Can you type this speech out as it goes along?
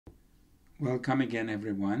Welcome again,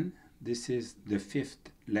 everyone. This is the fifth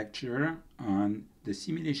lecture on the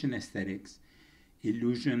simulation aesthetics,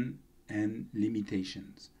 illusion, and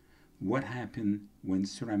limitations. What happens when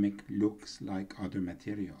ceramic looks like other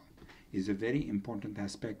material is a very important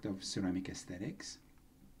aspect of ceramic aesthetics,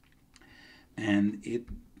 and it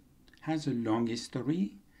has a long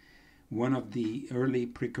history. One of the early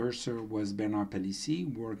precursors was Bernard Palissy,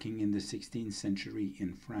 working in the 16th century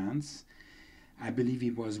in France. I believe he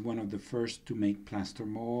was one of the first to make plaster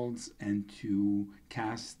molds and to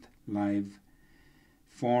cast live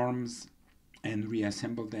forms and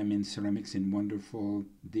reassemble them in ceramics in wonderful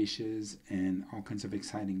dishes and all kinds of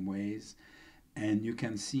exciting ways. And you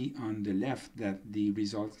can see on the left that the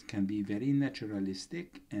results can be very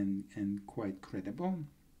naturalistic and quite credible.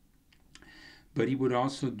 But he would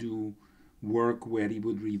also do work where he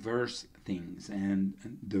would reverse things, and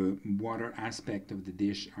the water aspect of the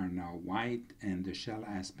dish are now white and the shell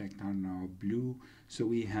aspect are now blue. So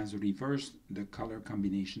he has reversed the color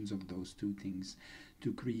combinations of those two things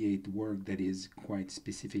to create work that is quite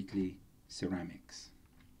specifically ceramics.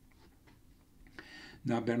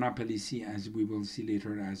 Now, Bernard Palissy, as we will see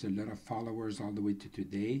later, has a lot of followers all the way to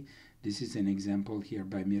today. This is an example here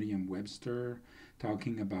by Merriam-Webster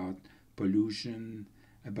talking about pollution,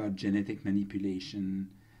 about genetic manipulation,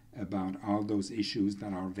 about all those issues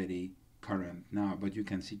that are very current now. But you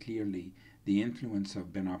can see clearly the influence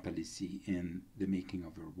of Bernard Palissy in the making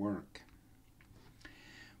of her work.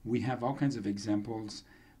 We have all kinds of examples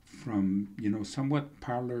from, somewhat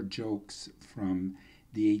parlor jokes from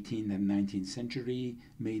the 18th and 19th century,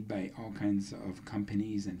 made by all kinds of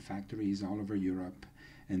companies and factories all over Europe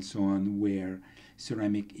and so on, where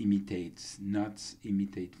ceramic imitates nuts,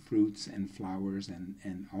 imitate fruits and flowers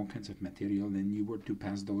and all kinds of material, and you were to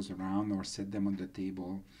pass those around or set them on the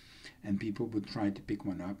table, and people would try to pick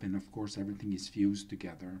one up, and of course everything is fused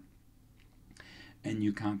together, and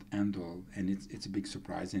you can't handle, and it's a big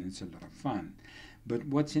surprise, and it's a lot of fun. But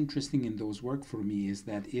what's interesting in those work for me is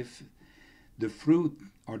that if the fruit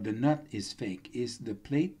or the nut is fake, is the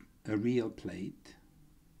plate a real plate,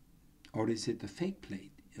 or is it a fake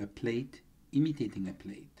plate? A plate imitating a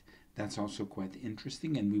plate. That's also quite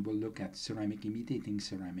interesting, and we will look at ceramic imitating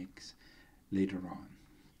ceramics later on.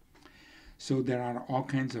 So there are all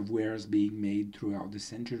kinds of wares being made throughout the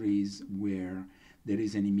centuries where there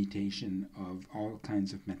is an imitation of all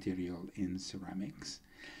kinds of material in ceramics,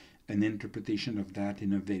 an interpretation of that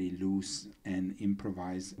in a very loose and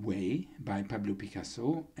improvised way by Pablo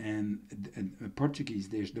Picasso and a Portuguese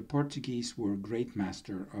dish. The Portuguese were great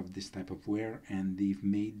master of this type of ware, and they've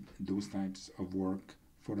made those types of work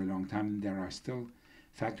for a long time. There are still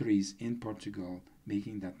factories in Portugal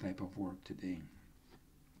making that type of work today.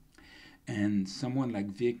 And someone like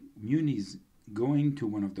Vic Muniz going to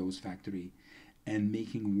one of those factories and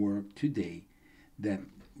making work today that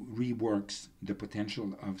reworks the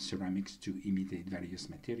potential of ceramics to imitate various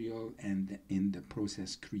material and in the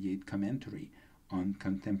process create commentary on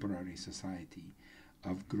contemporary society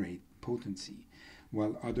of great potency,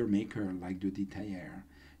 while other makers like Dodi Tailleur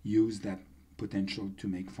use that potential to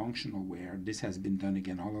make functional ware. This has been done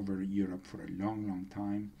again all over Europe for a long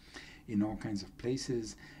time in all kinds of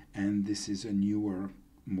places, and this is a newer,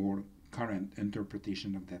 more current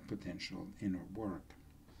interpretation of that potential in our work.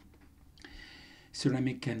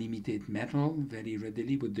 Ceramic can imitate metal very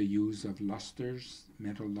readily with the use of lusters,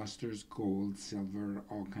 metal lusters, gold, silver,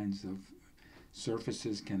 all kinds of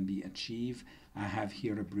surfaces can be achieved. I have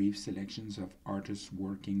here a brief selections of artists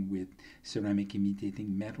working with ceramic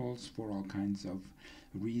imitating metals for all kinds of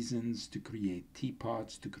reasons, to create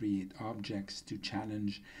teapots, to create objects, to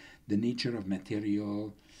challenge the nature of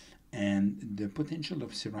material and the potential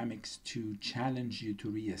of ceramics to challenge you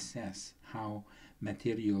to reassess how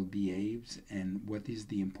material behaves and what is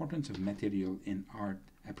the importance of material in art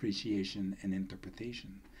appreciation and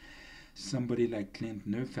interpretation. Somebody like Clint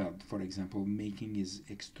Neufeld, for example, making his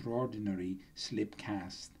extraordinary slip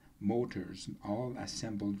cast motors, all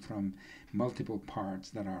assembled from multiple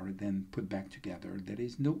parts that are then put back together. There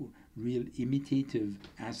is no real imitative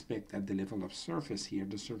aspect at the level of surface here.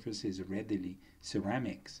 The surface is readily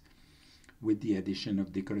ceramics with the addition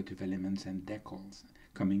of decorative elements and decals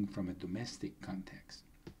coming from a domestic context,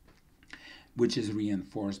 which is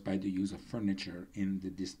reinforced by the use of furniture in the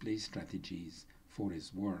display strategies for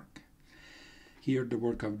his work. Here the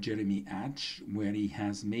work of Jeremy Hatch, where he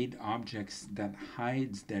has made objects that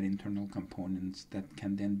hides their internal components that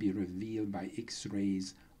can then be revealed by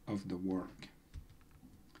X-rays of the work.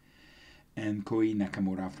 And Koei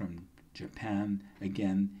Nakamura from Japan,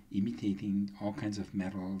 again imitating all kinds of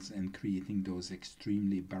metals and creating those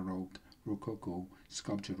extremely Baroque, Rococo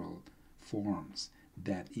sculptural forms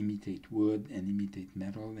that imitate wood and imitate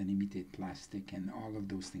metal and imitate plastic, and all of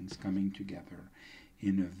those things coming together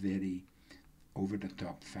in a very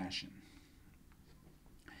over-the-top fashion.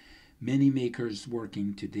 Many makers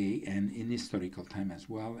working today and in historical time as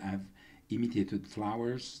well have imitated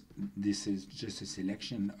flowers. This is just a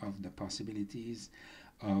selection of the possibilities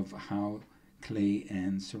of how clay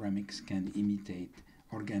and ceramics can imitate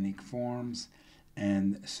organic forms,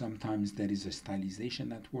 and sometimes there is a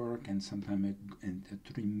stylization at work, and sometimes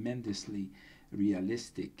a tremendously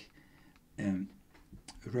realistic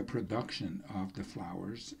reproduction of the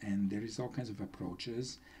flowers, and there is all kinds of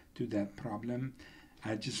approaches to that problem.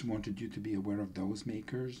 I just wanted you to be aware of those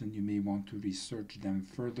makers, and you may want to research them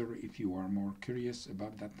further if you are more curious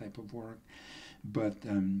about that type of work. But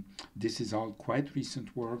this is all quite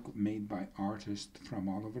recent work made by artists from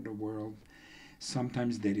all over the world.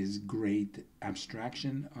 Sometimes there is great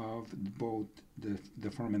abstraction of both the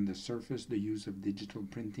form and the surface. The use of digital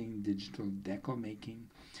printing, digital decal making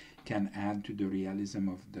can add to the realism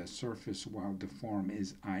of the surface, while the form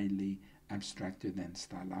is highly abstracted and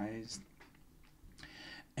stylized.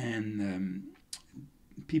 And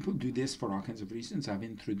people do this for all kinds of reasons. I've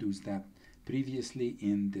introduced that previously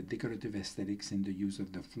in the decorative aesthetics in the use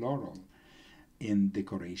of the floral in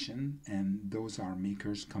decoration, and those are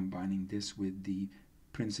makers combining this with the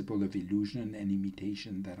principle of illusion and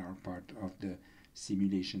imitation that are part of the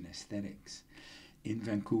simulation aesthetics. In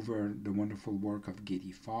Vancouver, the wonderful work of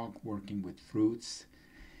Gedi Falk working with fruits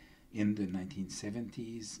in the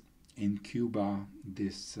 1970s. In Cuba,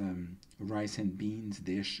 this rice and beans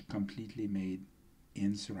dish completely made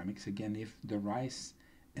in ceramics. Again, if the rice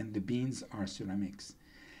and the beans are ceramics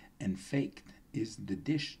and faked, is the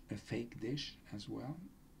dish a fake dish as well?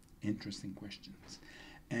 Interesting questions.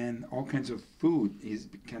 And all kinds of food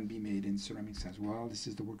can be made in ceramics as well. This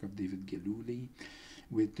is the work of David Geluli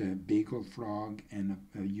with a bagel frog and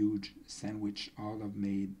a huge sandwich, all of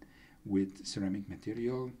made with ceramic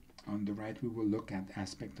material. On the right, we will look at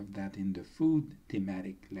aspect of that in the food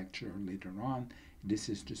thematic lecture later on. This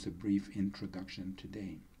is just a brief introduction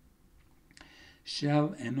today.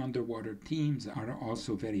 Shell and underwater themes are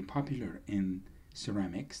also very popular in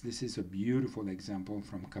ceramics. This is a beautiful example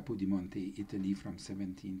from Capodimonte, Italy from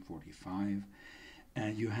 1745.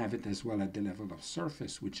 And you have it as well at the level of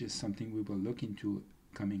surface, which is something we will look into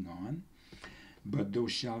coming on. But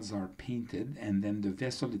those shells are painted, and then the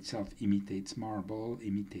vessel itself imitates marble,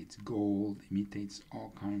 imitates gold, imitates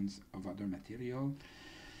all kinds of other material.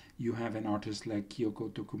 You have an artist like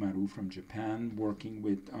Kyoko Tokumaru from Japan working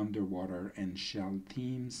with underwater and shell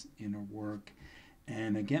themes in her work.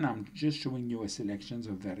 And again, I'm just showing you a selection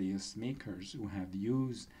of various makers who have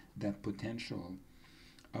used that potential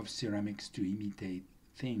of ceramics to imitate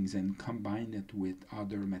things and combine it with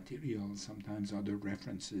other materials, sometimes other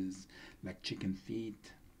references like chicken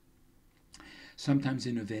feet, sometimes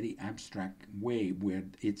in a very abstract way where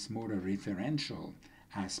it's more a referential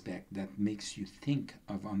aspect that makes you think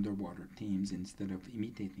of underwater themes instead of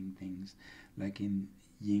imitating things, like in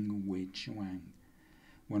Ying Wei Chuang.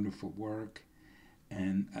 Wonderful work.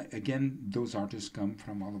 And again, those artists come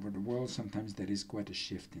from all over the world. Sometimes there is quite a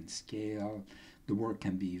shift in scale. The work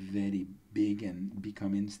can be very big and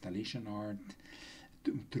become installation art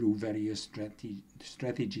through various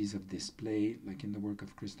strategies of display, like in the work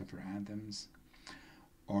of Christopher Adams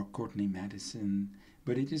or Courtney Madison.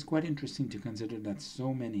 But it is quite interesting to consider that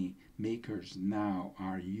so many makers now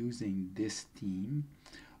are using this theme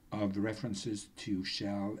of references to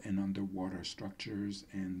shell and underwater structures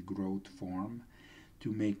and growth form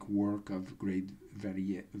to make work of great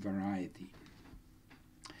variety.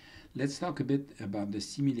 Let's talk a bit about the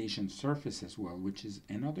simulation surface as well, which is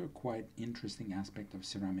another quite interesting aspect of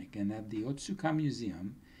ceramic. And at the Otsuka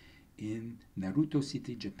Museum in Naruto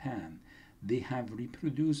City, Japan, they have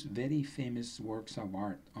reproduced very famous works of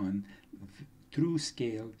art on true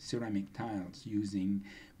scale ceramic tiles using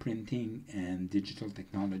printing and digital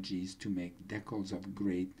technologies to make decals of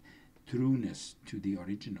great trueness to the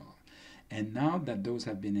original. And now that those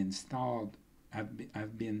have been installed,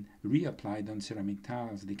 have been reapplied on ceramic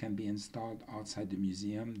tiles, they can be installed outside the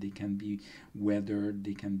museum, they can be weathered,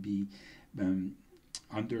 they can be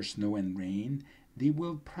under snow and rain. They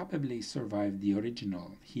will probably survive the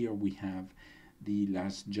original. Here we have the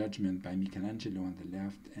Last Judgment by Michelangelo on the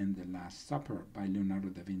left and the Last Supper by Leonardo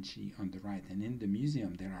da Vinci on the right. And in the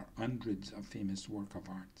museum there are hundreds of famous works of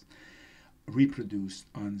art reproduced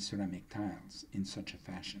on ceramic tiles in such a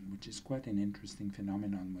fashion, which is quite an interesting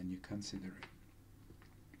phenomenon when you consider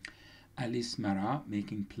it. Alice Marat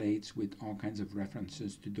making plates with all kinds of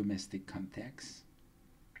references to domestic contexts.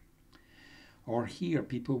 Or here,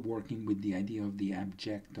 people working with the idea of the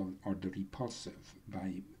abject or the repulsive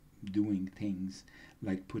by doing things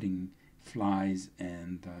like putting flies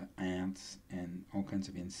and ants and all kinds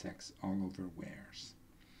of insects all over wares.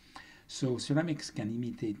 So ceramics can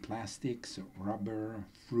imitate plastics, rubber,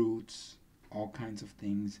 fruits, all kinds of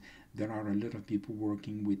things. There are a lot of people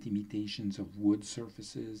working with imitations of wood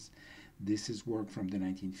surfaces. This is work from the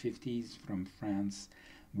 1950s from France,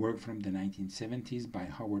 work from the 1970s by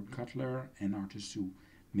Howard Cutler, an artist who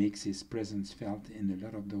makes his presence felt in a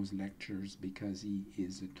lot of those lectures because he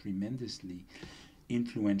is a tremendously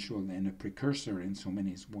influential and a precursor in so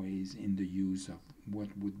many ways in the use of what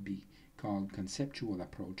would be called conceptual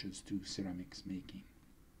approaches to ceramics making.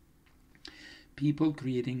 People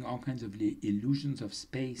creating all kinds of illusions of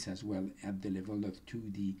space as well at the level of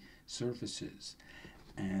 2D surfaces.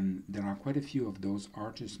 And there are quite a few of those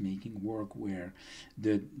artists making work where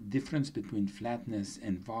the difference between flatness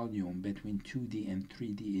and volume between 2D and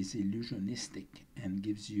 3D is illusionistic and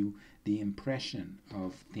gives you the impression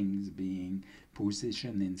of things being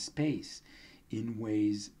positioned in space in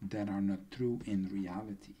ways that are not true in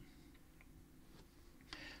reality.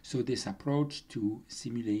 So this approach to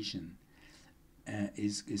simulation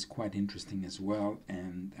is quite interesting as well,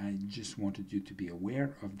 and I just wanted you to be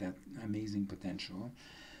aware of that amazing potential.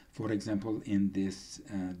 For example, in this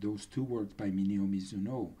those two works by Mineo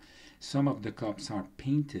Mizuno, some of the cups are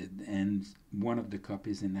painted, and one of the cup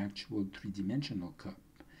is an actual three-dimensional cup,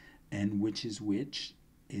 and which is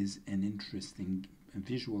an interesting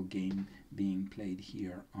visual game being played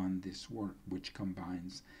here on this work, which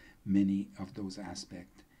combines many of those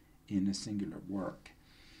aspects in a singular work.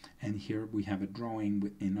 And here we have a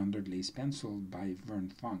drawing in underglaze pencil by Vern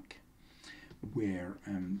Funk, where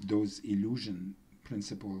those illusion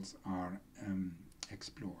principles are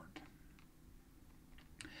explored.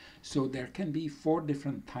 So there can be 4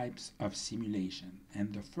 different types of simulation,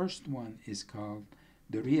 and the first one is called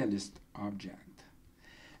the realist object.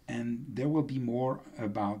 And there will be more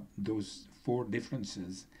about those 4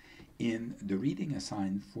 differences in the reading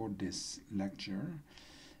assigned for this lecture,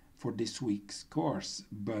 for this week's course.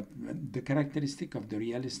 But the characteristic of the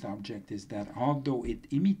realist object is that although it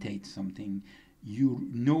imitates something, you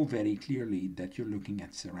know very clearly that you're looking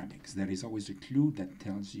at ceramics. There is always a clue that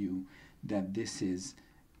tells you that this is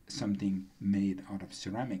something made out of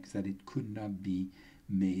ceramics, that it could not be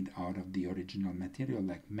made out of the original material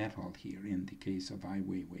like metal here in the case of Ai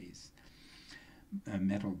Weiwei's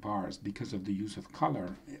metal bars. Because of the use of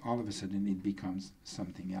color, all of a sudden it becomes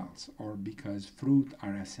something else. Or because fruit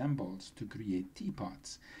are assembled to create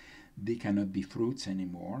teapots, they cannot be fruits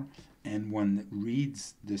anymore, and one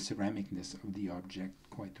reads the ceramicness of the object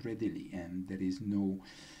quite readily, and there is no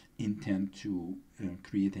intent to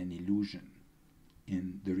create an illusion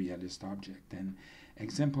in the realist object. And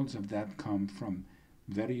examples of that come from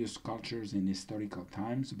various cultures in historical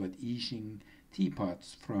times, but I Ching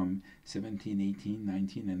teapots from 17, 18,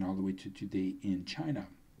 19, and all the way to today in China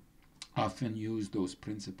often use those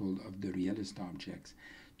principles of the realist objects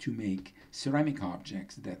to make ceramic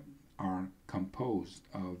objects that are composed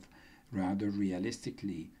of rather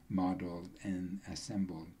realistically modeled and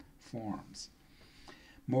assembled forms.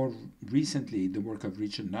 More recently, the work of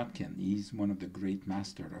Richard Nutkin, he's one of the great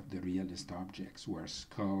masters of the realist objects, where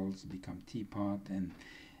skulls become teapot and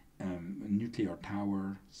nuclear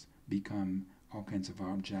towers become all kinds of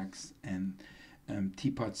objects, and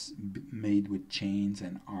teapots made with chains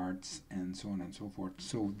and arts and so on and so forth,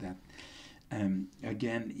 so that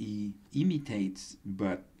again he imitates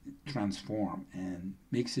but transform and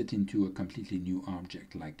makes it into a completely new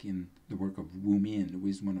object, like in the work of Wu Min, who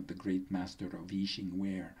is one of the great masters of I Ching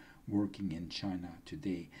ware working in China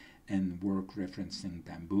today, and work referencing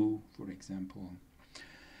bamboo, for example.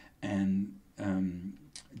 And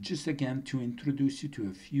just again to introduce you to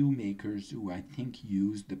a few makers who I think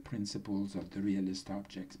use the principles of the realist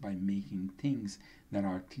objects by making things that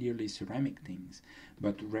are clearly ceramic things,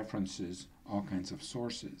 but references all kinds of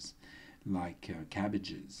sources, like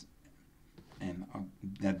cabbages, and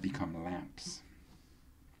that become lamps.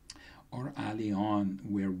 Or early on,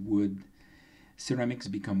 where ceramics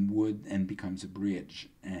become wood and becomes a bridge,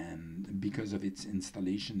 and because of its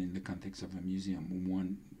installation in the context of a museum,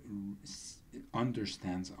 one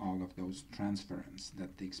understands all of those transference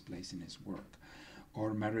that takes place in his work.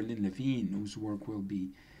 Or Marilyn Levine, whose work will be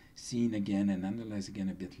seen again and analyzed again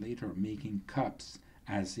a bit later, making cups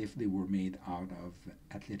as if they were made out of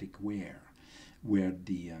athletic wear, where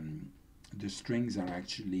the strings are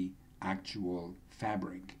actually actual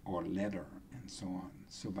fabric or leather and so on.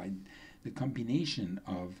 So by the combination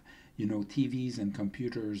of TVs and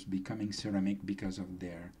computers becoming ceramic because of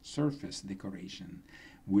their surface decoration,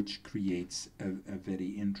 which creates a very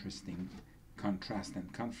interesting contrast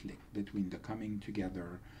and conflict between the coming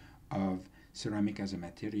together of ceramic as a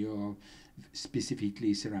material,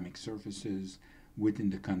 specifically ceramic surfaces, within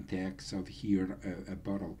the context of here a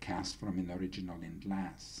bottle cast from an original in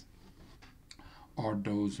glass. Or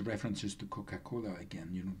those references to Coca-Cola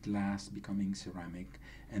again, glass becoming ceramic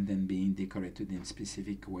and then being decorated in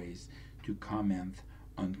specific ways to comment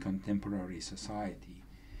on contemporary society.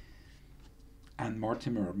 And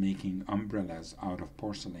Mortimer making umbrellas out of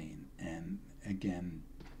porcelain, and again,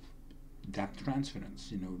 that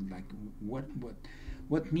transference, like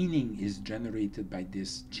what meaning is generated by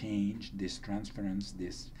this change, this transference,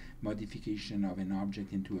 this modification of an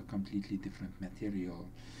object into a completely different material,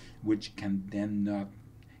 which can then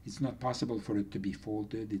it's not possible for it to be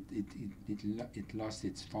folded. It lost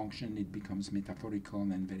its function. It becomes metaphorical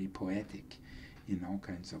and very poetic in all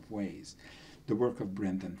kinds of ways. The work of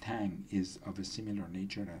Brendan Tang is of a similar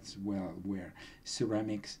nature as well, where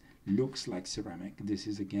ceramics looks like ceramic. This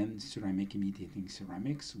is again ceramic imitating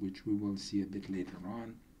ceramics, which we will see a bit later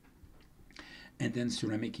on. And then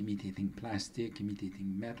ceramic imitating plastic,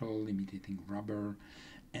 imitating metal, imitating rubber,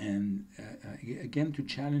 and again to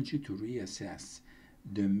challenge you to reassess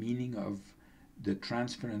the meaning of the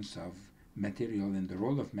transference of material and the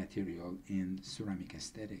role of material in ceramic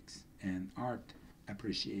aesthetics and art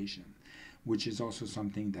appreciation, which is also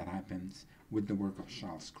something that happens with the work of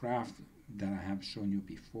Charles Craft that I have shown you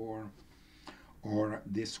before, or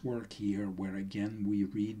this work here where again we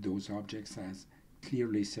read those objects as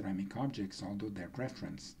clearly ceramic objects, although their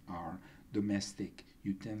reference are domestic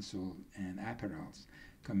utensil and apparels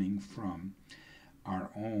coming from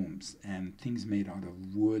our homes, and things made out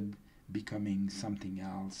of wood becoming something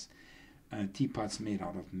else, teapots made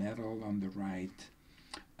out of metal on the right,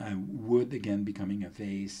 wood again becoming a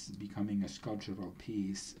vase, becoming a sculptural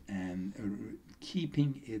piece, and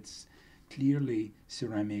keeping its clearly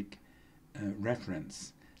ceramic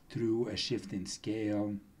reference through a shift in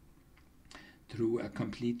scale, through a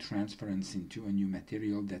complete transference into a new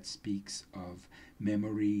material that speaks of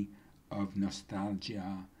memory, of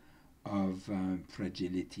nostalgia, of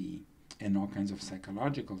fragility, and all kinds of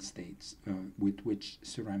psychological states with which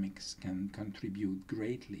ceramics can contribute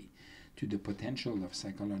greatly to the potential of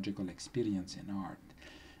psychological experience in art.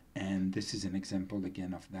 And this is an example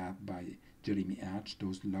again of that by Jeremy Hatch,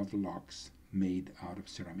 those love locks made out of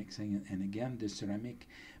ceramics. And again, the ceramic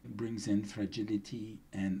brings in fragility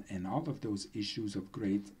and all of those issues of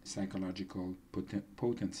great psychological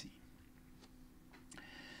potency.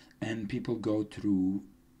 And people go through,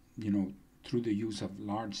 through the use of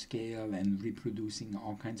large scale and reproducing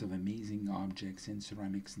all kinds of amazing objects in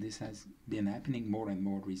ceramics. This has been happening more and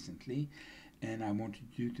more recently, and I wanted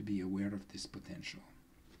you to be aware of this potential.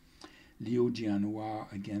 Leo Gianois,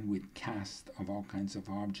 again with cast of all kinds of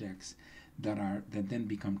objects that then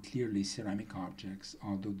become clearly ceramic objects,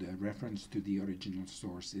 although the reference to the original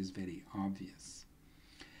source is very obvious.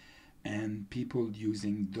 And people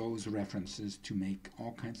using those references to make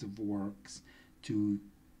all kinds of works to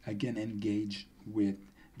again engage with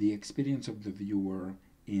the experience of the viewer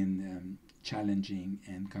in challenging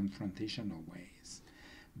and confrontational ways.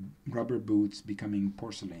 Rubber boots becoming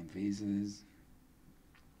porcelain vases,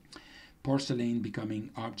 porcelain becoming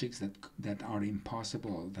objects that are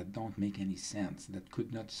impossible, that don't make any sense, that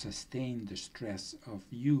could not sustain the stress of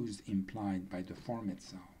use implied by the form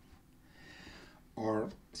itself. Or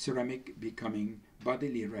ceramic becoming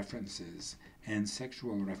bodily references and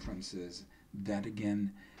sexual references that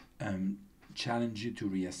again challenge you to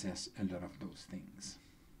reassess a lot of those things.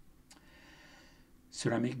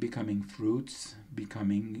 Ceramic becoming fruits,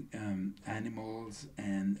 becoming animals,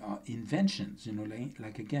 and inventions.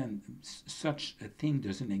 Like again, such a thing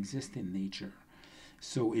doesn't exist in nature.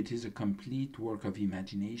 So it is a complete work of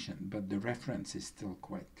imagination, but the reference is still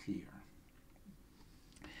quite clear.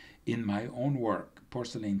 In my own work,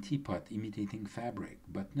 porcelain teapot imitating fabric,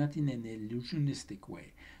 but not in an illusionistic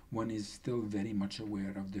way. One is still very much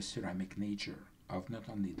aware of the ceramic nature of not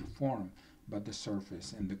only the form, but the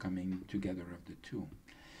surface and the coming together of the two.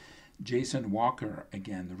 Jason Walker,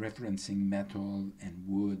 again, referencing metal and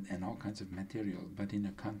wood and all kinds of material, but in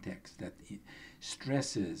a context that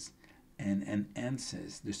stresses and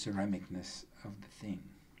enhances the ceramicness of the thing.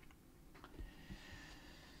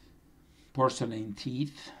 Porcelain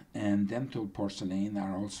teeth and dental porcelain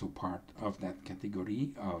are also part of that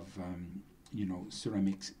category of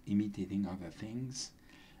ceramics imitating other things,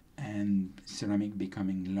 and ceramic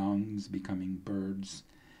becoming lungs, becoming birds,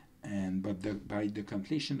 And by the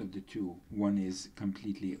completion of the two, one is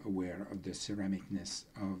completely aware of the ceramicness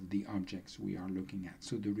of the objects we are looking at.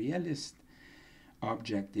 So the realist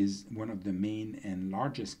object is one of the main and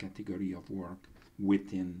largest category of work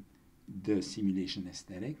within the simulation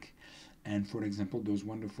aesthetic. And for example, those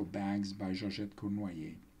wonderful bags by Georgette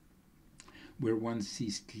Cournoyer, where one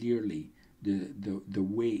sees clearly the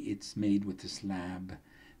way it's made with a slab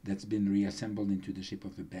that's been reassembled into the shape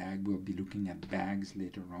of a bag. We'll be looking at bags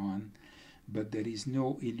later on, but there is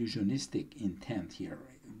no illusionistic intent here.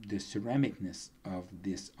 The ceramicness of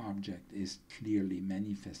this object is clearly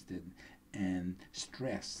manifested and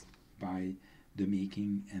stressed by the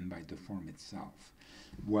making and by the form itself.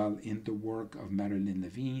 While in the work of Marilyn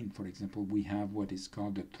Levine, for example, we have what is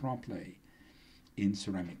called a trompe-l'oeil in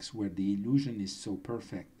ceramics, where the illusion is so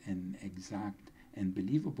perfect and exact and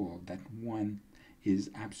believable that one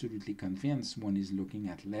is absolutely convinced one is looking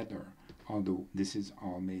at leather, although this is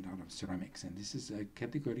all made out of ceramics. And this is a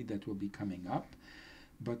category that will be coming up.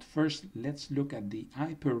 But first, let's look at the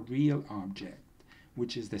hyperreal object,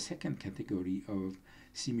 which is the second category of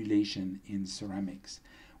simulation in ceramics,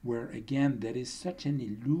 where again there is such an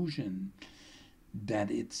illusion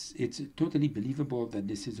that it's totally believable that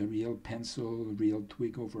this is a real pencil, real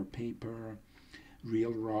twig over paper,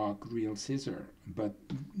 real rock, real scissor. But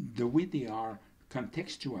the way they are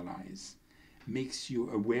contextualized makes you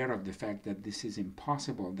aware of the fact that this is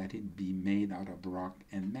impossible, that it be made out of rock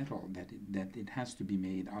and metal, that it has to be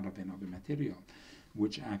made out of another material,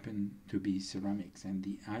 which happen to be ceramics. And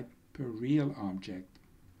the hyperreal object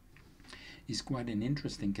is quite an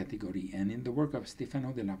interesting category. And in the work of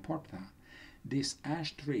Stefano della Porta, this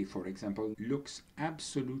ashtray, for example, looks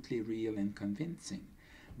absolutely real and convincing,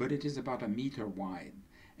 but it is about a meter wide.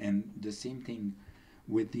 And the same thing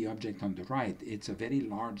with the object on the right. It's a very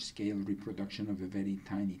large scale reproduction of a very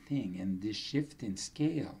tiny thing. And this shift in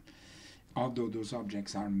scale, although those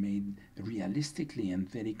objects are made realistically and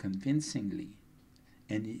very convincingly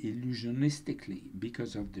and illusionistically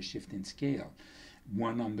because of the shift in scale,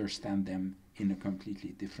 one understands them in a completely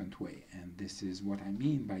different way. And this is what I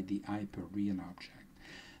mean by the hyperreal object.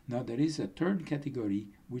 Now there is a third category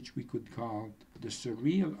which we could call the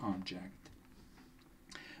surreal object,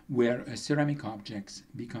 where a ceramic object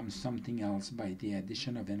becomes something else by the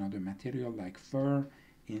addition of another material, like fur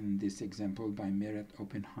in this example by Meret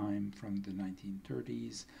Oppenheim from the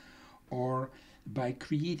 1930s, or by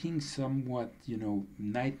creating somewhat,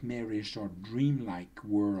 nightmarish or dreamlike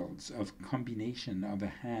worlds of combination of a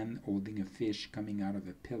hand holding a fish coming out of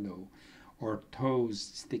a pillow, or toes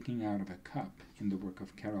sticking out of a cup in the work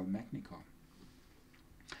of Carol Mechnikov,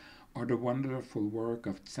 or the wonderful work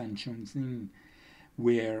of Zhang Chunxing,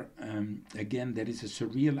 where again there is a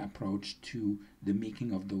surreal approach to the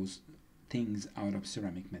making of those things out of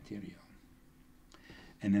ceramic material.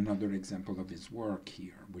 And another example of his work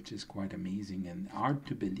here, which is quite amazing and hard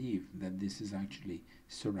to believe that this is actually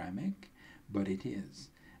ceramic, but it is.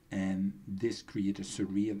 And this creates a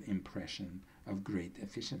surreal impression of great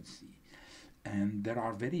efficiency. And there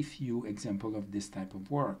are very few examples of this type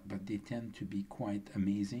of work, but they tend to be quite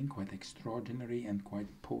amazing, quite extraordinary, and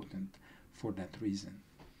quite potent for that reason.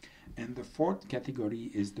 And the fourth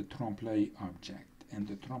category is the trompe-l'oeil object. And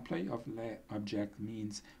the trompe-l'oeil object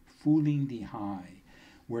means fooling the eye,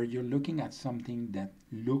 where you're looking at something that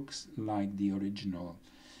looks like the original,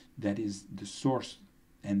 that is the source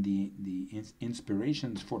and the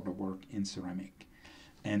inspirations for the work in ceramic.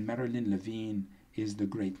 And Marilyn Levine is the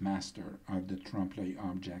great master of the trompe-l'oeil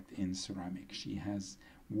object in ceramic. She has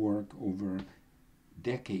worked over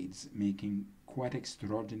decades making quite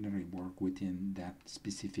extraordinary work within that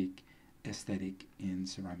specific aesthetic in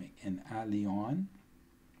ceramic. And Al Leon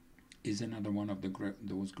is another one of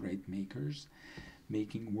those great makers,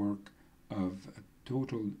 making work of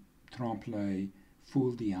total trompe-l'oeil,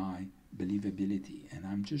 fool the eye, believability. And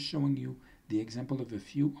I'm just showing you the example of a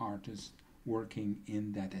few artists working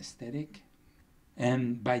in that aesthetic.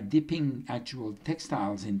 And by dipping actual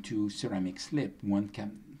textiles into ceramic slip, one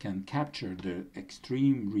can capture the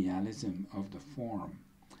extreme realism of the form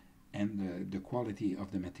and the quality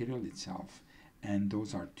of the material itself. And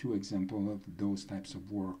those are two examples of those types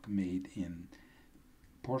of work made in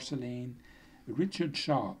porcelain. Richard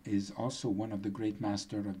Shaw is also one of the great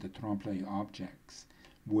masters of the trompe-l'oeil objects,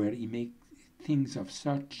 where he makes things of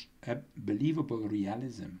such a believable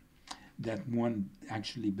realism that one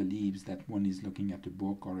actually believes that one is looking at a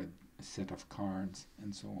book or a set of cards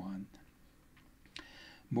and so on.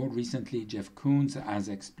 More recently, Jeff Koons has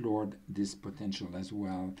explored this potential as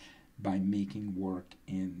well by making work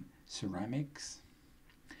in ceramics,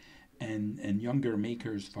 and younger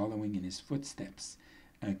makers following in his footsteps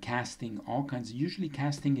casting, all kinds. Usually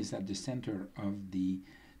casting is at the center of the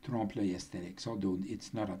trompe-l'oeil aesthetics, although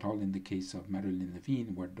it's not at all in the case of Marilyn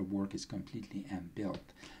Levine, where the work is completely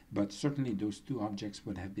hand-built. But certainly those two objects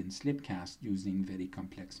would have been slip cast using very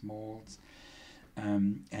complex molds.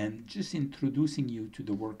 And just introducing you to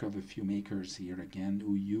the work of a few makers here again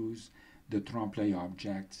who use the trompe-l'oeil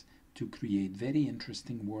objects to create very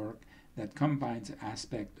interesting work that combines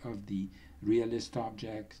aspect of the realist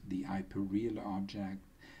object, the hyperreal object,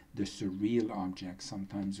 the surreal object,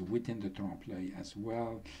 sometimes within the trompe-l'oeil as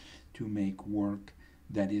well, to make work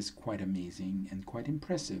that is quite amazing and quite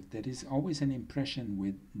impressive. There is always an impression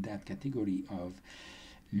with that category of,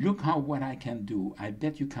 look how what I can do. I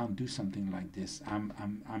bet you can't do something like this. I'm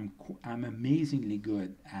amazingly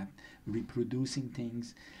good at reproducing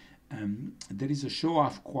things. There is a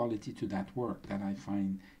show-off quality to that work that I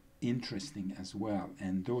find interesting as well.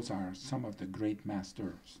 And those are some of the great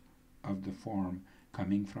masters of the form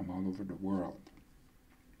coming from all over the world.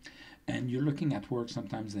 And you're looking at work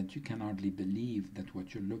sometimes that you can hardly believe that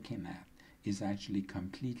what you're looking at is actually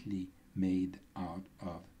completely made out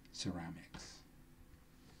of ceramics.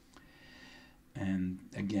 And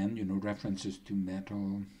again, you know, references to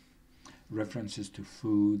metal, references to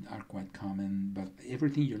food are quite common, but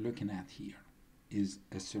everything you're looking at here is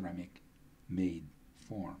a ceramic made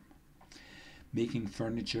form. Making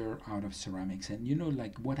furniture out of ceramics. And you know,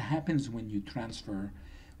 like what happens when you transfer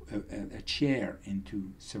a chair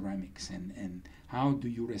into ceramics, and how do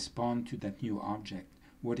you respond to that new object?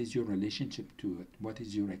 What is your relationship to it? What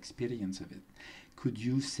is your experience of it? Could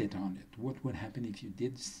you sit on it? What would happen if you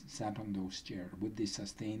did sat on those chairs? Would they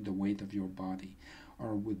sustain the weight of your body,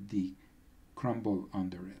 or would they crumble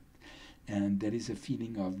under it? And there is a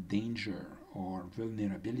feeling of danger or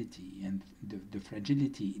vulnerability, and the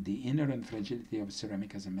fragility, the inherent fragility of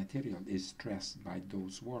ceramic as a material is stressed by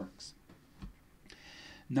those works.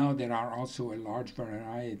 Now there are also a large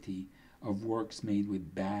variety of works made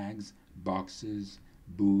with bags, boxes,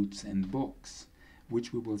 boots, and books,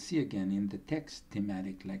 which we will see again in the text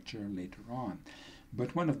thematic lecture later on.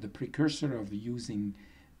 But one of the precursors of using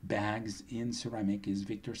bags in ceramic is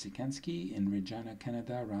Victor Sikansky in Regina,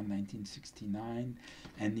 Canada, around 1969,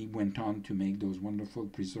 and he went on to make those wonderful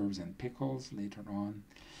preserves and pickles later on.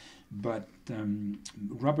 But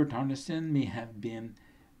Robert Arneson may have been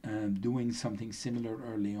doing something similar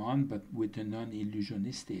early on, but with a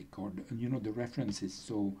non-illusionistic, or you know, the reference is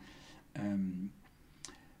so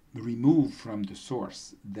removed from the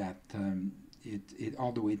source that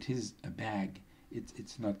although it is a bag,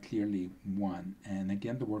 it's not clearly one. And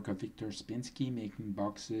again, the work of Victor Spinski, making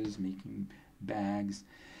boxes, making bags,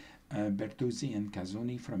 Bertozzi and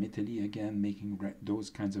Casoni from Italy, again, making those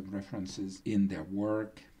kinds of references in their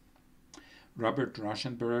work. Robert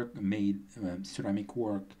Rauschenberg made ceramic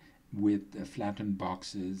work with flattened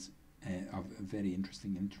boxes of very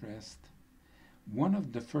interesting interest. One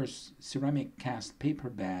of the first ceramic cast paper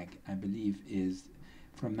bag, I believe, is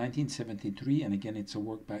from 1973, and again it's a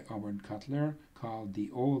work by Howard Cutler called The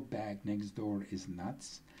Old Bag Next Door is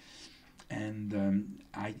Nuts. And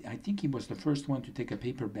I think he was the first one to take a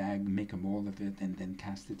paper bag, make a mold of it, and then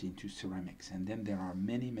cast it into ceramics. And then there are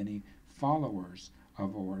many, many followers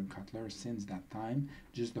of Howard Cutler since that time.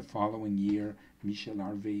 Just the following year, Michel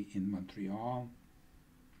Harvey in Montreal,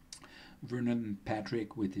 Vernon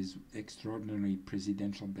Patrick with his extraordinary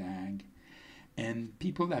presidential bag, and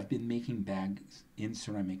people have been making bags in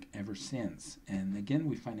ceramic ever since. And again,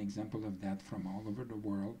 we find example of that from all over the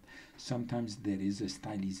world. Sometimes there is a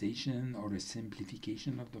stylization or a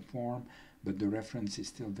simplification of the form, but the reference is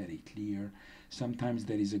still very clear. Sometimes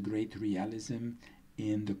there is a great realism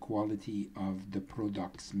in the quality of the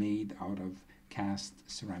products made out of cast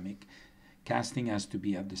ceramic. Casting has to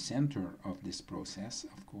be at the center of this process,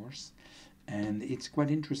 of course. And it's quite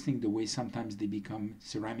interesting the way sometimes they become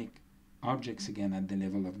ceramic objects again at the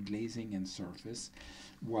level of glazing and surface,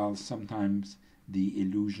 while sometimes the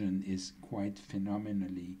illusion is quite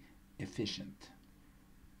phenomenally efficient.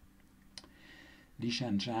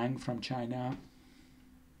 Lishan Zhang from China.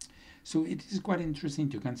 So it is quite interesting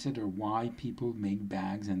to consider why people make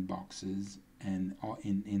bags and boxes and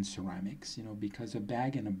in ceramics, you know, because a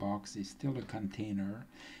bag and a box is still a container.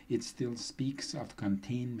 It still speaks of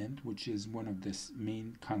containment, which is one of the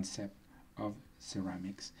main concepts of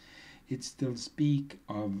ceramics. It still speaks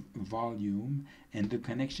of volume and the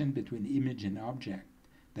connection between image and object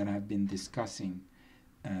that I've been discussing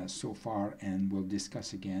so far and will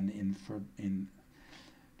discuss again in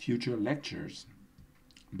future lectures.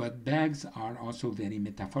 But bags are also very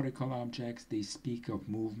metaphorical objects. They speak of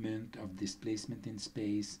movement, of displacement in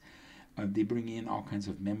space. They bring in all kinds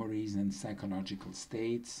of memories and psychological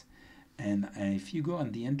states. And if you go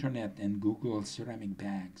on the internet and Google ceramic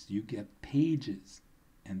bags, you get pages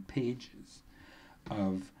and pages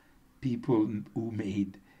of people who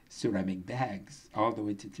made ceramic bags all the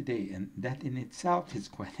way to today. And that in itself is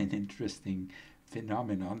quite an interesting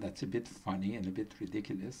phenomenon that's a bit funny and a bit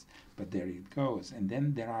ridiculous, but there it goes. And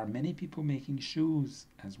then there are many people making shoes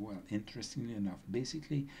as well, interestingly enough,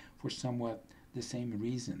 basically for somewhat the same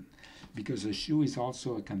reason, because a shoe is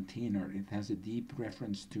also a container. It has a deep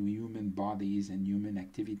reference to human bodies and human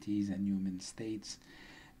activities and human states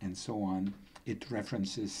and so on. It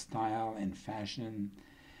references style and fashion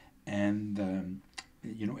and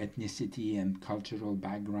ethnicity and cultural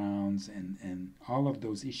backgrounds, and all of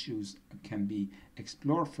those issues can be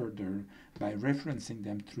explored further by referencing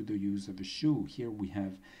them through the use of a shoe. Here we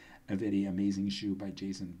have a very amazing shoe by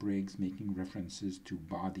Jason Briggs making references to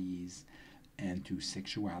bodies and to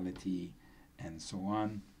sexuality and so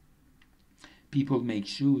on. People make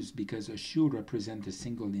shoes because a shoe represents a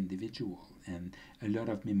single individual, and a lot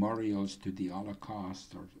of memorials to the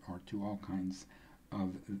Holocaust or to all kinds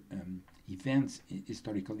of events,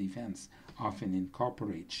 historical events, often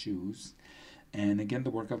incorporate shoes. And again,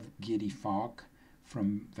 the work of Gedi Falk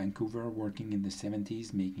from Vancouver, working in the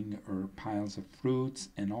 70s, making her piles of fruits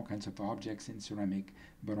and all kinds of objects in ceramic,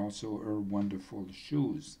 but also her wonderful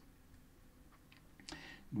shoes.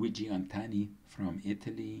 Luigi Ontani from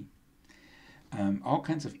Italy. All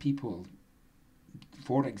kinds of people.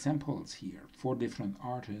 4 examples here, 4 different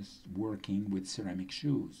artists working with ceramic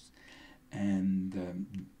shoes.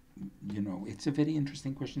 And it's a very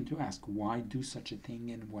interesting question to ask. Why do such a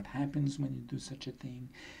thing, and what happens when you do such a thing?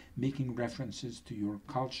 Making references to your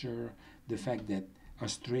culture, the fact that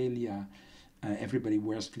Australia, everybody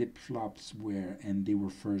wears flip-flops, and they were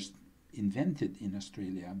first invented in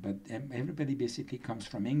Australia, but everybody basically comes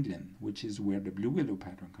from England, which is where the blue willow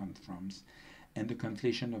pattern comes from, and the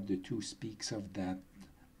conflation of the two speaks of that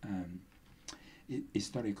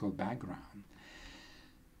historical background.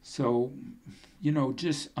 So,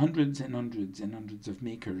 just hundreds and hundreds and hundreds of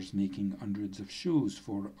makers making hundreds of shoes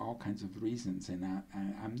for all kinds of reasons. And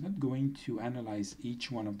I'm not going to analyze each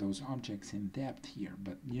one of those objects in depth here,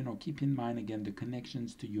 but, keep in mind, again, the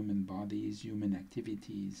connections to human bodies, human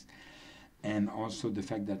activities, and also the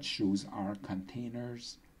fact that shoes are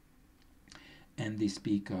containers. And they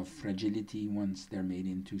speak of fragility once they're made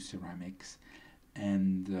into ceramics.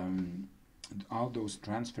 And all those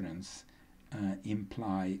transferences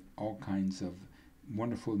imply all kinds of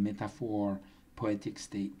wonderful metaphor, poetic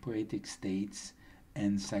states,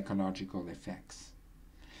 and psychological effects.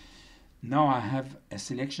 Now I have a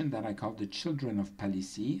selection that I call the Children of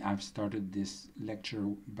Palissy. I've started this lecture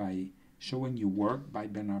by showing you work by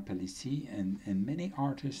Bernard Palissy and many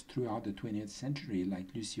artists throughout the 20th century,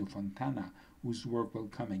 like Lucio Fontana, whose work will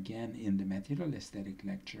come again in the material aesthetic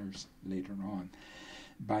lectures later on,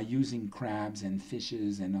 by using crabs and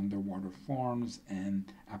fishes and underwater forms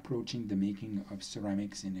and approaching the making of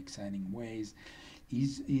ceramics in exciting ways.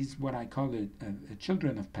 He's what I call a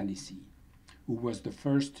Children of Palissy, who was the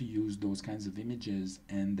first to use those kinds of images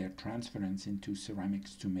and their transference into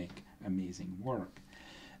ceramics to make amazing work.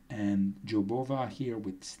 And Joe Bova here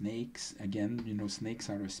with snakes. Again,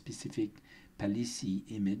 snakes are a specific Palissy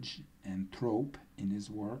image and trope in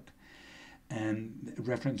his work, and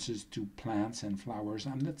references to plants and flowers.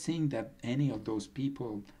 I'm not saying that any of those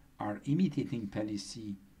people are imitating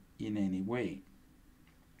Palissy in any way,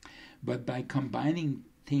 but by combining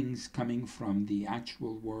things coming from the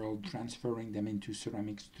actual world, transferring them into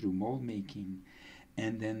ceramics through mold making,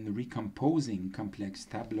 and then recomposing complex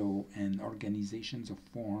tableaux and organizations of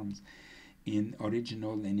forms in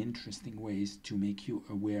original and interesting ways to make you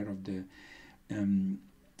aware of the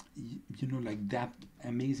like that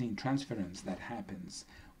amazing transference that happens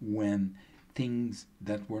when things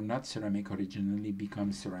that were not ceramic originally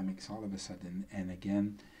become ceramics all of a sudden. And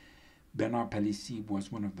again, Bernard Palissy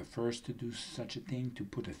was one of the first to do such a thing, to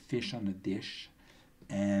put a fish on a dish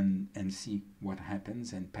and see what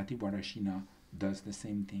happens. And Patti Warashina does the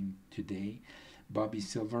same thing today. Bobby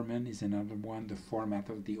Silverman is another one. The format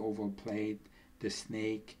of the oval plate, the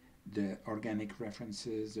snake, the organic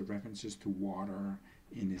references, the references to water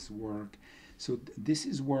in his work. So this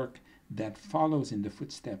is work that follows in the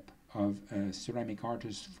footstep of a ceramic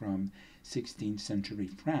artist from 16th century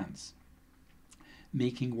France,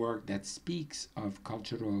 making work that speaks of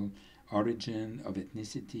cultural origin, of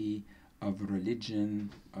ethnicity, of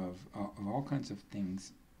religion, of all kinds of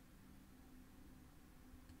things.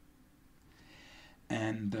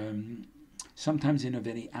 And sometimes in a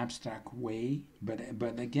very abstract way, but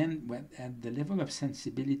again, at the level of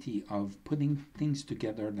sensibility of putting things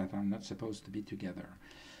together that are not supposed to be together.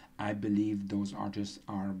 I believe those artists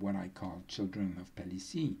are what I call children of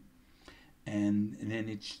Palissy. And then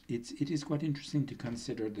it is quite interesting to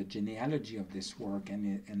consider the genealogy of this work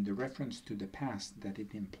and the reference to the past that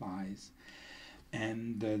it implies.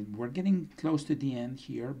 And we're getting close to the end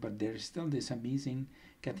here, but there's still this amazing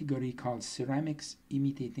category called ceramics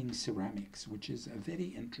imitating ceramics, which is a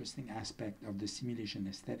very interesting aspect of the simulation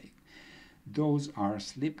aesthetic. Those are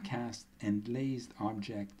slip cast and glazed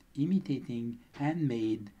objects imitating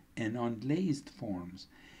handmade and unglazed forms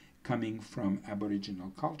coming from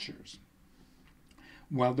Aboriginal cultures.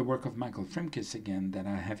 While the work of Michael Frimkes, again, that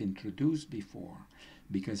I have introduced before,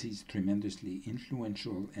 because he's tremendously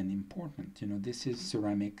influential and important, this is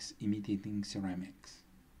ceramics imitating ceramics.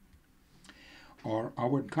 Or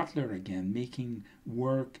Howard Cutler, again, making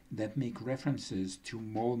work that make references to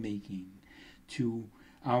mold making, to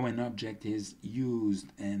how an object is used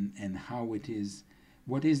and how it is,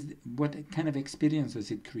 what kind of experience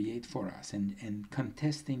does it create for us, and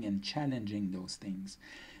contesting and challenging those things,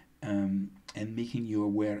 and making you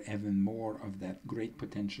aware even more of that great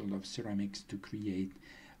potential of ceramics to create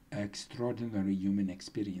extraordinary human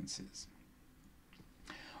experiences.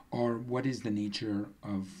 Or what is the nature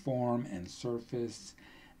of form and surface,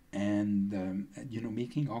 and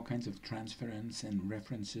making all kinds of transference and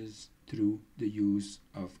references through the use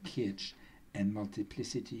of kitsch and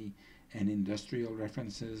multiplicity and industrial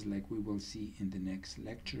references, like we will see in the next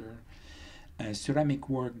lecture. Ceramic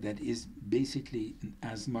work that is basically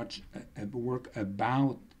as much a work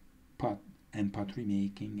about pot and pottery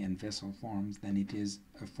making and vessel forms than it is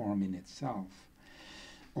a form in itself.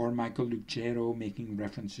 Or Michael Lucchero making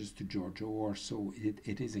references to George Orr, so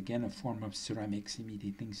it is again a form of ceramics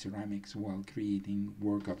imitating ceramics while creating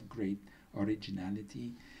work of great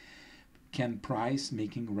originality. Ken Price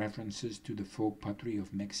making references to the folk pottery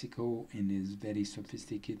of Mexico in his very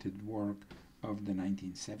sophisticated work of the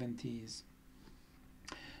 1970s.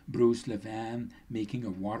 Bruce Levan making a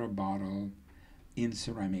water bottle in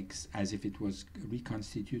ceramics as if it was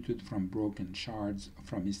reconstituted from broken shards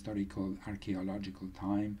from historical archaeological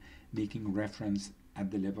time, making reference at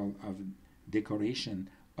the level of decoration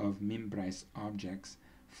of Mimbres objects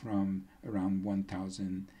from around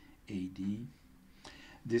 1000 AD.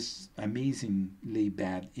 This amazingly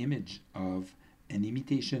bad image of an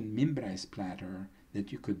imitation Mimbres platter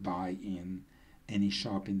that you could buy in any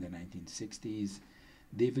shop in the 1960s.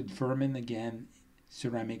 David Furman, again,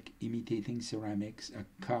 ceramic imitating ceramics, a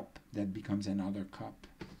cup that becomes another cup,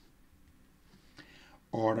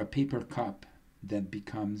 or a paper cup that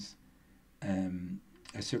becomes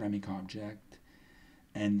a ceramic object,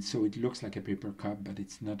 and so it looks like a paper cup, but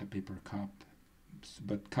it's not a paper cup.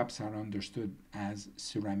 But cups are understood as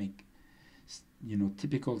ceramic,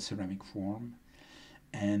 typical ceramic form.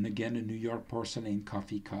 And again, a New York porcelain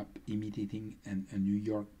coffee cup imitating a New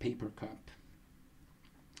York paper cup.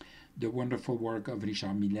 The wonderful work of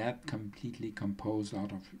Richard Millet, completely composed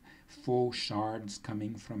out of faux shards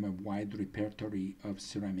coming from a wide repertory of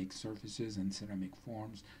ceramic surfaces and ceramic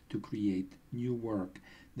forms to create new work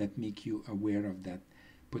that make you aware of that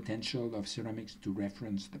potential of ceramics to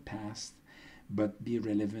reference the past, but be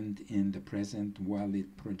relevant in the present while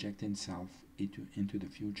it projects itself into the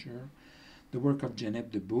future. The work of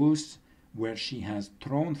Jeanette Debus, where she has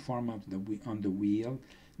thrown form on the wheel,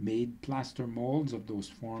 made plaster molds of those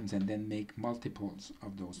forms, and then make multiples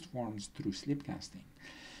of those forms through slip casting.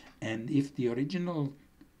 And if the original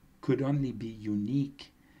could only be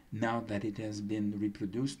unique now that it has been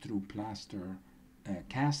reproduced through plaster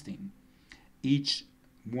casting, each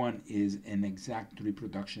one is an exact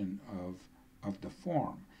reproduction of the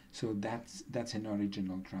form. So that's an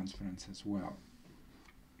original transference as well.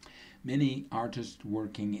 Many artists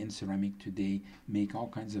working in ceramic today make all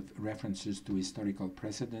kinds of references to historical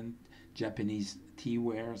precedent. Japanese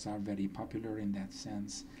tea-wares are very popular in that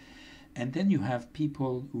sense. And then you have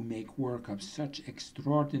people who make work of such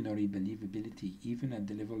extraordinary believability, even at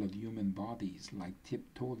the level of human bodies, like Tip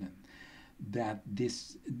Tolen, that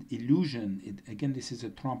this illusion, again, this is a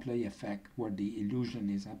trompe-l'oeil effect where the illusion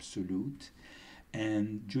is absolute.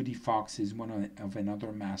 And Judy Fox is one of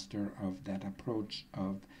another master of that approach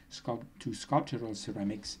to sculptural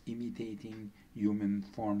ceramics imitating human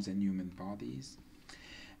forms and human bodies.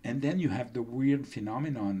 And then you have the weird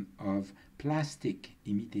phenomenon of plastic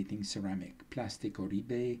imitating ceramic, plastic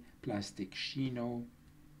Oribe, plastic Chino,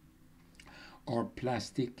 or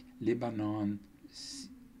plastic Lebanon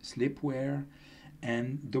slipware,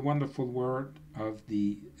 and the wonderful work of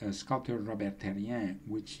the sculptor Robert Terrien,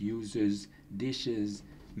 which uses dishes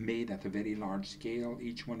made at a very large scale.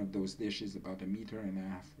 Each one of those dishes about 1.5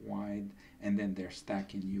 meters wide, and then they're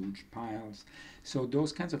stacked in huge piles. So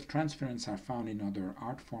those kinds of transference are found in other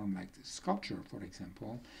art forms like sculpture, for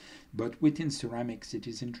example. But within ceramics, it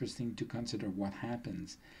is interesting to consider what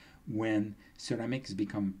happens when ceramics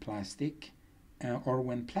become plastic, or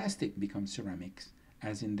when plastic becomes ceramics,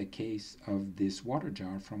 as in the case of this water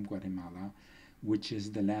jar from Guatemala, which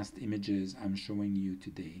is the last images I'm showing you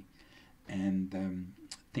today. And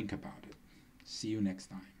think about it. See you next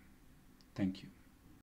time. Thank you.